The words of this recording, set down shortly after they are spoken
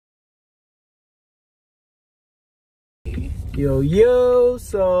Yo,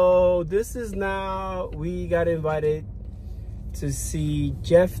 so this is now, we got invited to see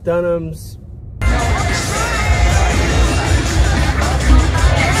Jeff Dunham's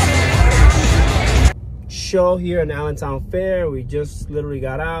show here in Allentown Fair. We just literally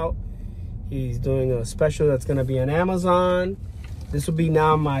got out. He's doing a special that's gonna be on Amazon. This will be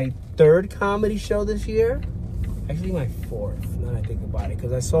now my third comedy show this year. Actually my fourth, now that I think about it,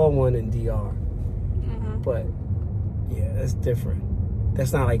 because I saw one in DR. But yeah, that's different.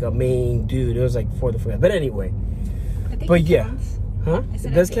 That's not like a main dude. It was like for the fair. But anyway. I think but it yeah. counts. Huh?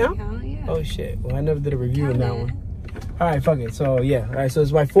 It does count? Yeah. Oh shit. Well, I never did a review on that it. one. Alright, fuck it. So yeah. Alright, so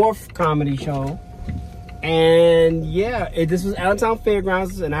it's my fourth comedy show. And yeah, this was Allentown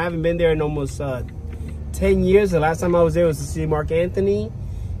Fairgrounds, and I haven't been there in almost 10 years. The last time I was there was to see Mark Anthony.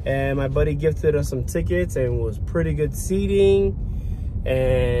 And my buddy gifted us some tickets, and it was pretty good seating.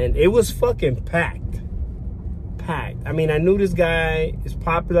 And it was fucking packed. I mean, I knew this guy is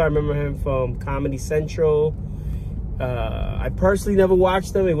popular. I remember him from Comedy Central. I personally never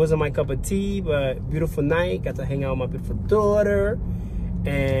watched him. It wasn't my cup of tea, but beautiful night. Got to hang out with my beautiful daughter.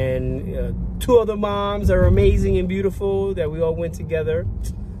 And two other moms that are amazing and beautiful that we all went together.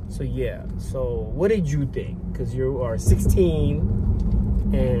 So yeah, so what did you think? Because you are 16,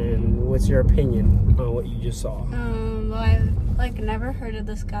 and what's your opinion on what you just saw? Well, I've like never heard of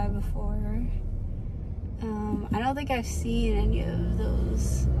this guy before. I don't think I've seen any of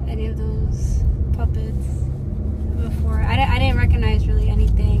those puppets before. I didn't recognize really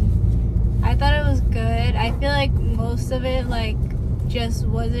anything. I thought it was good. I feel like most of it like just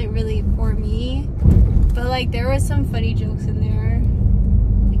wasn't really for me, but like there was some funny jokes in there.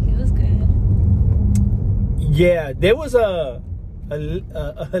 Like it was good. Yeah, there was a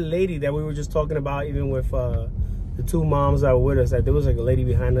lady that we were just talking about, even with the two moms that were with us. That there was like a lady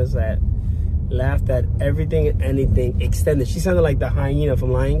behind us that laughed at everything and anything extended. She sounded like the hyena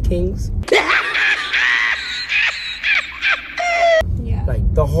from Lion Kings. Yeah.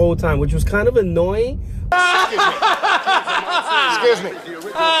 Like the whole time, which was kind of annoying. Excuse me.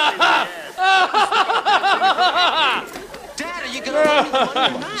 Dad, are you gonna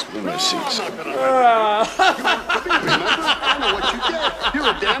let me Window seats. Remember, I know what you did. You're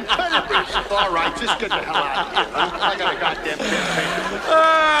a damn pedigree. All right, just get the hell out of here. Huh? I got a goddamn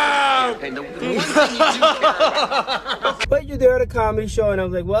campaign. The one thing you do care about. But you're there at a comedy show, and I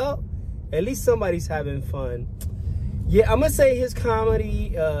was like, well, at least somebody's having fun. Yeah, I'm gonna say his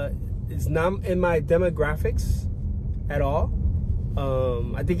comedy is not in my demographics at all.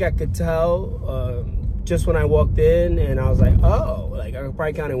 I think I could tell just when I walked in, and I was like, oh, like I could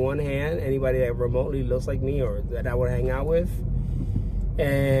probably count in one hand anybody that remotely looks like me or that I would hang out with.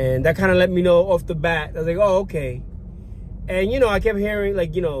 And that kind of let me know off the bat. I was like, oh, okay. And, you know, I kept hearing,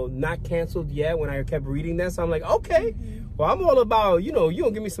 like, you know, not canceled yet when I kept reading that. So I'm like, okay, well, I'm all about, you know, you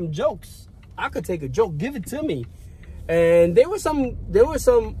don't give me some jokes. I could take a joke, give it to me. And they were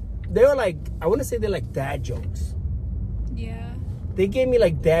like, I want to say they're like dad jokes. Yeah. They gave me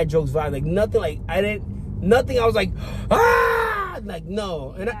like dad jokes vibe, like nothing, like nothing. I was like, ah, like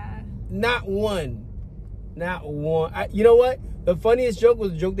no, and Yeah. not one. You know what? The funniest joke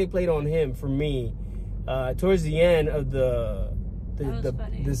was the joke they played on him for me, towards the end of the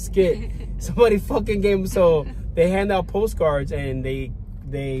skit. Somebody fucking gave him, so they hand out postcards, and they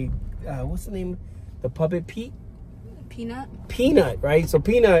what's the name? The puppet Peanut, right? So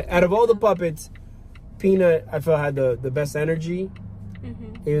Peanut, out of all the puppets, Peanut, I felt had the best energy,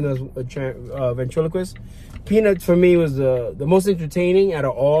 even though it was a ventriloquist. Peanut, for me, was the most entertaining out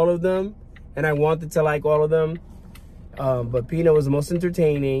of all of them, and I wanted to like all of them. But Peanut was the most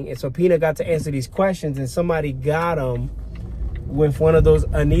entertaining, and so Peanut got to answer these questions, and somebody got him with one of those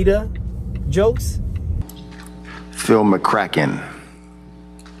Anita jokes. Phil McCracken.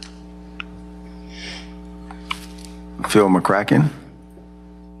 Phil McCracken.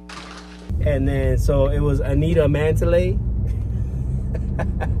 And then, so it was Anita Mantelay.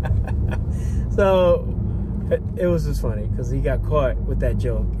 So it was just funny because he got caught with that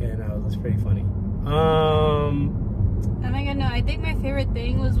joke, and it was pretty funny. Oh my god, no, I think my favorite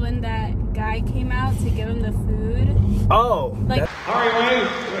thing was when that guy came out to give him the food. Oh, like, How are you, Wayne?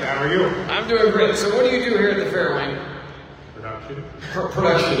 Good, how are you? I'm doing great. So what do you do here at the fair, Wayne? Production.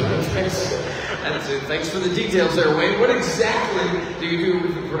 Production. Thanks. That's it. Thanks for the details there, Wayne. What exactly do you do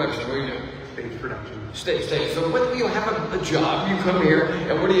with the production? What do you do? Stage production. Stage. So what do you have a job? You come here,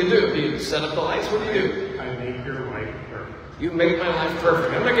 and what do? Do you set up the lights? What do you do? I make your life perfect. You make my life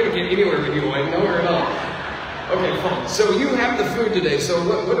perfect. I'm not going to get anywhere with you, Wayne. Nowhere at all. Okay, fine. So you have the food today. So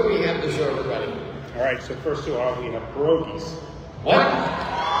what do we have to show everybody? All right, so first of all, we have pierogies. What?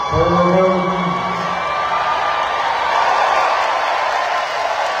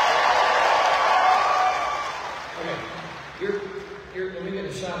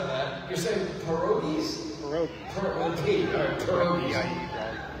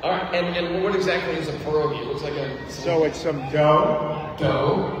 All right, and what exactly is a pierogi? It looks like a... So it's some dough,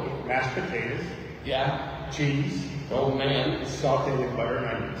 Dough. mashed potatoes, Yeah. cheese, Oh, man. salted in butter and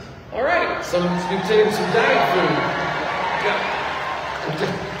onions. All right, some diet food. Yeah.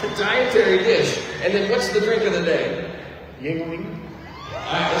 A dietary dish. And then what's the drink of the day? Yingling.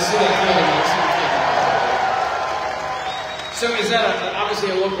 All right, let's see that. So is that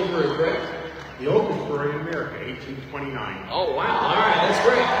obviously a local brew, correct? The oldest brewery in America, 1829. Oh, wow. All right, that's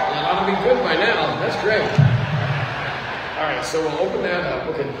great. That ought to be good by now. That's great. All right, so we'll open that up.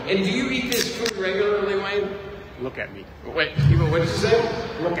 Okay. And do you eat this food regularly, Wayne? Look at me. Wait, what did you say?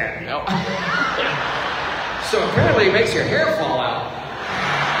 Look at me. No. So apparently it makes your hair fall out.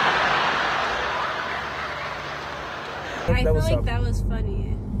 I feel like that was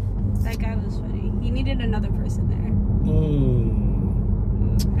funny. That guy was funny. He needed another person there.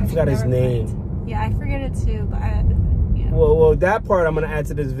 I forgot his name. Yeah, I forget it too, but yeah. Well, that part I'm gonna add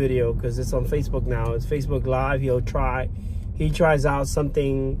to this video because it's on Facebook now. It's Facebook Live. He tries out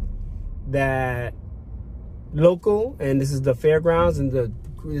something that local, and this is the fairgrounds, and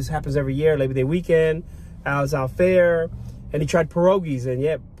this happens every year, Labor Day weekend, Allentown Fair, and he tried pierogies, and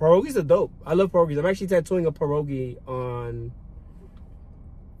yeah, pierogies are dope. I love pierogies. I'm actually tattooing a pierogi on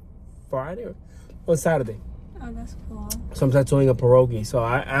Friday or on Saturday. Oh, that's cool. So I'm tattooing a pierogi. So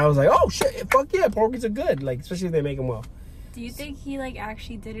I was like, oh shit, fuck yeah, pierogies are good. Like, especially if they make them well. Do you think he like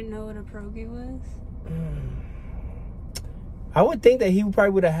actually didn't know what a pierogi was? I would think that he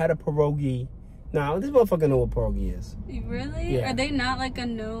probably would have had a pierogi. Nah, this motherfucker know what pierogi is. Really? Yeah. Are they not like a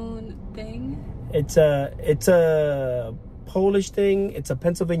known thing? It's a Polish thing. It's a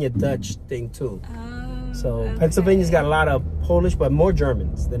Pennsylvania Dutch thing too. Oh. So okay. Pennsylvania's got a lot of Polish, but more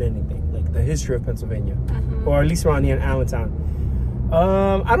Germans than anything. Like the history of Pennsylvania, or at least around here in Allentown.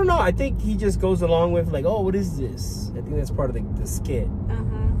 I don't know. I think he just goes along with like, oh, what is this? I think that's part of the skit.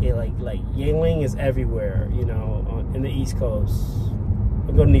 Yeah, like Yingling is everywhere, you know, in the East Coast.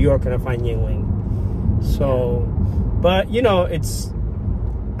 I go to New York and I find Yingling. So, but you know, it's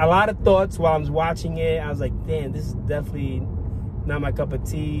a lot of thoughts while I was watching it. I was like, damn, this is definitely not my cup of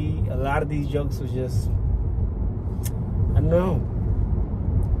tea. A lot of these jokes was just, I don't know.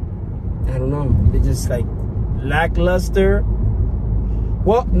 They're just like lackluster.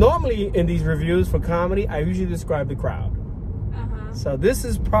 Well, normally in these reviews for comedy, I usually describe the crowd. So this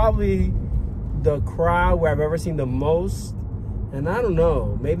is probably the crowd where I've ever seen the most. And I don't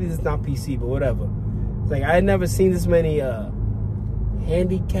know, maybe it's not PC, but whatever. It's like I had never seen this many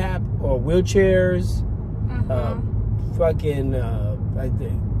handicap or wheelchairs, fucking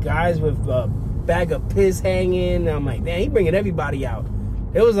guys with a bag of piss hanging. I'm like, man, he bringing everybody out.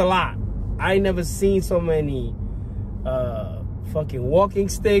 It was a lot. I ain't never seen so many fucking walking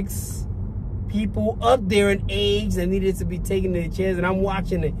sticks, people up there in age that needed to be taken to the chairs, and I'm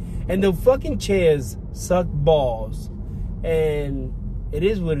watching it, and the fucking chairs suck balls. And it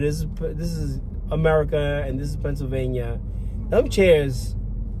is what it is. This is America, and this is Pennsylvania. Them chairs,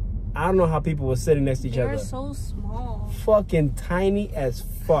 I don't know how people were sitting next to each other. They're so small. Fucking tiny as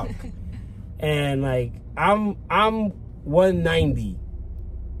fuck. And like, I'm 190,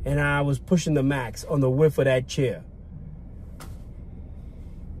 and I was pushing the max on the width of that chair.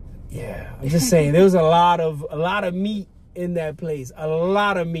 Yeah, I'm just saying, there was a lot of meat in that place, a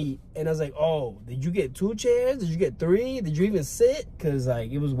lot of meat. And I was like, oh, did you get 2 chairs? Did you get 3? Did you even sit? Because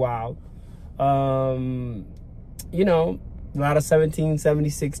like, it was wild. You know, a lot of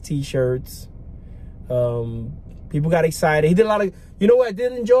 1776 t-shirts. People got excited. He did a lot of, you know what I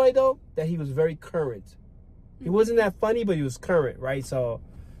did enjoy though? That he was very current. He wasn't that funny, but he was current, right? So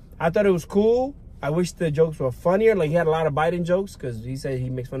I thought it was cool. I wish the jokes were funnier. Like, he had a lot of Biden jokes because he said he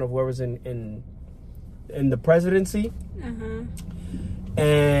makes fun of whoever's in the presidency.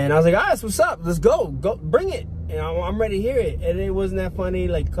 And I was like, all right, that's what's up. Let's go, bring it. And I'm ready to hear it. And it wasn't that funny.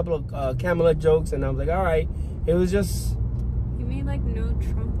 Like a couple of Kamala jokes, and I was like, all right. It was just. He made like no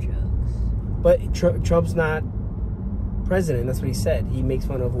Trump jokes. But Trump's not president. That's what he said. He makes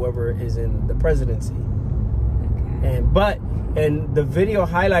fun of whoever is in the presidency. Okay. And the video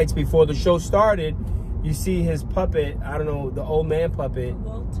highlights before the show started, you see his puppet. I don't know, the old man puppet.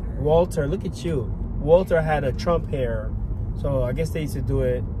 Walter, look at you. Walter had a Trump hair, so I guess they used to do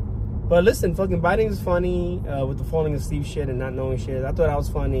it. But listen, fucking Biden is funny with the falling asleep shit and not knowing shit. I thought that was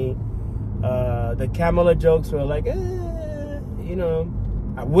funny. The Kamala jokes were like, you know,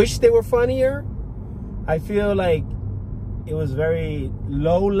 I wish they were funnier. I feel like it was very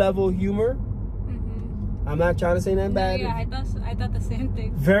low level humor. I'm not trying to say nothing bad. Yeah, I thought the same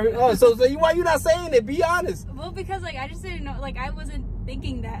thing. So why you not saying it? Be honest. Well, because like I just didn't know. Like I wasn't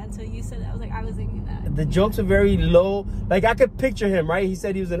thinking that until you said that. I was like, I was thinking that. The jokes are very low. Like, I could picture him, right? He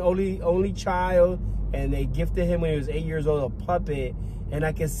said he was an only child, and they gifted him when he was 8 years old a puppet, and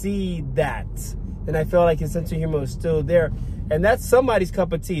I could see that. And I felt like his sense of humor was still there. And that's somebody's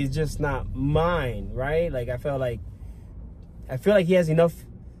cup of tea. It's just not mine, right? Like, I feel like he has enough.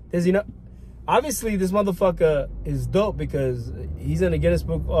 There's enough. Obviously, this motherfucker is dope because he's in the Guinness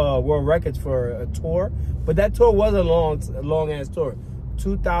Book World Records for a tour. But that tour was a long-ass tour.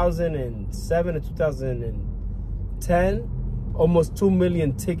 2007 to 2010, almost 2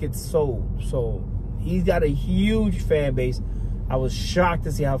 million tickets sold. So he's got a huge fan base. I was shocked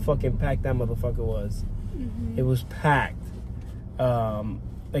to see how fucking packed that motherfucker was. It was packed. Like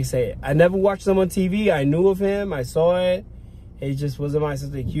I say, I never watched him on TV. I knew of him. I saw it. It just wasn't my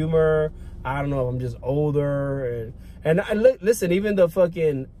sense of humor. I don't know if I'm just older. And listen, even the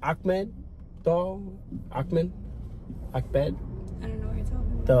fucking Ahmed doll, Ahmed? I don't know what you're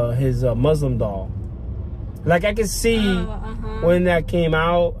talking about. His Muslim doll. Like, I can see when that came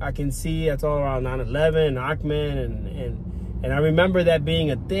out. I can see that's all around 9/11, Ahmed, and I remember that being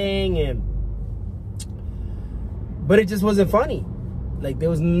a thing. But it just wasn't funny. Like,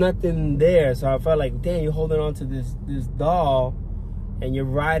 there was nothing there. So I felt like, damn, you're holding on to this doll, and you're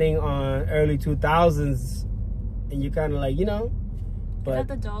riding on early 2000s, and you're kind of like, you know. But I thought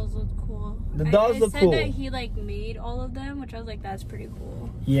the dolls looked cool. The dolls look cool. It said that he, like, made all of them, which I was like, that's pretty cool.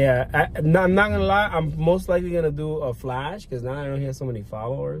 Yeah. I'm not going to lie. I'm most likely going to do a flash, because now I don't have so many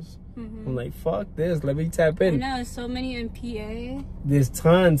followers. I'm like, fuck this. Let me tap in. I know, there's so many in PA. There's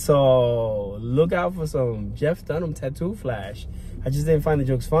tons, so look out for some Jeff Dunham tattoo flash. I just didn't find the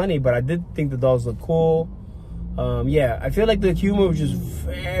jokes funny, but I did think the dolls looked cool. Yeah, I feel like the humor was just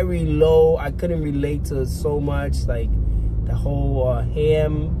very low. I couldn't relate to so much, like the whole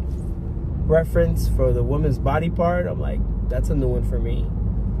ham reference for the woman's body part. I'm like, that's a new one for me.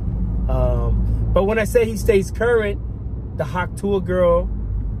 But when I say he stays current, the Hawk Tour girl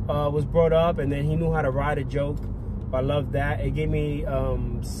was brought up, and then he knew how to write a joke. I love that. It gave me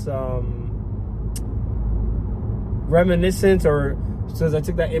some reminiscence, or since I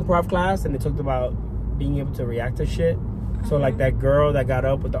took that improv class and it talked about being able to react to shit. So like that girl that got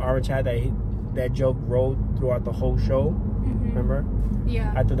up with the orange hat, that joke rolled throughout the whole show. Remember?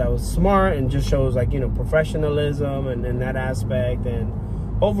 Yeah. I thought that was smart and just shows, like, you know, professionalism and that aspect. And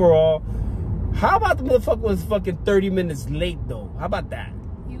overall, how about the motherfucker was fucking 30 minutes late though? How about that?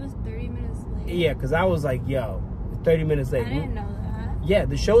 He was 30 minutes late. Yeah, because I was like, yo, 30 minutes late. I didn't know that. Yeah,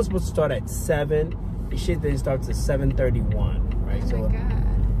 the show was supposed to start at 7. The shit didn't start to 7:31, right? Oh my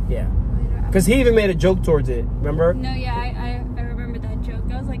god. Yeah. Because he even made a joke towards it, remember? No, yeah, I remember that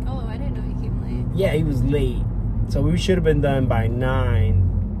joke. I was like, oh, I didn't know he came late. Yeah, he was late. So we should have been done by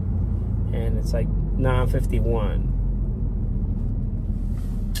 9. And it's like 9:51.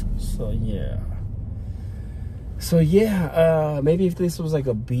 So yeah, maybe if this was like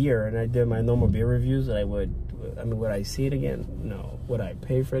a beer and I did my normal beer reviews, that would I see it again? No. Would I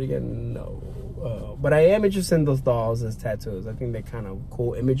pay for it again? No. But I am interested in those dolls as tattoos. I think they're kind of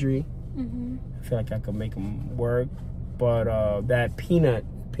cool imagery. I feel like I could make them work. But that peanut,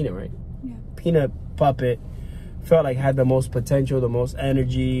 right? Yeah. Peanut puppet felt like had the most potential, the most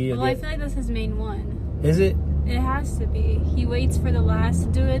energy. Well, I feel like that's his main one. Is it? It has to be. He waits for the last to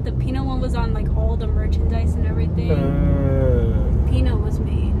do it. The peanut one was on like all the merchandise and everything. Peanut was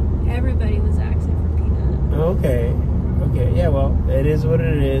made. Everybody was asking for peanut. Okay. Yeah, well, it is what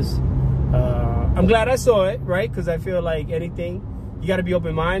it is. I'm glad I saw it, right? Because I feel like anything, you got to be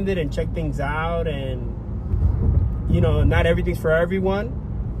open-minded and check things out. And, you know, not everything's for everyone.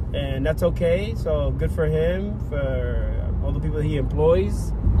 And that's okay. So good for him, for all the people that he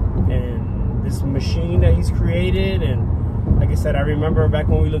employs, and this machine that he's created. And like I said, I remember back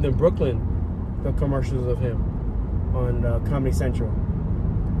when we lived in Brooklyn, the commercials of him on Comedy Central.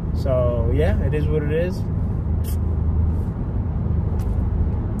 So yeah, it is what it is.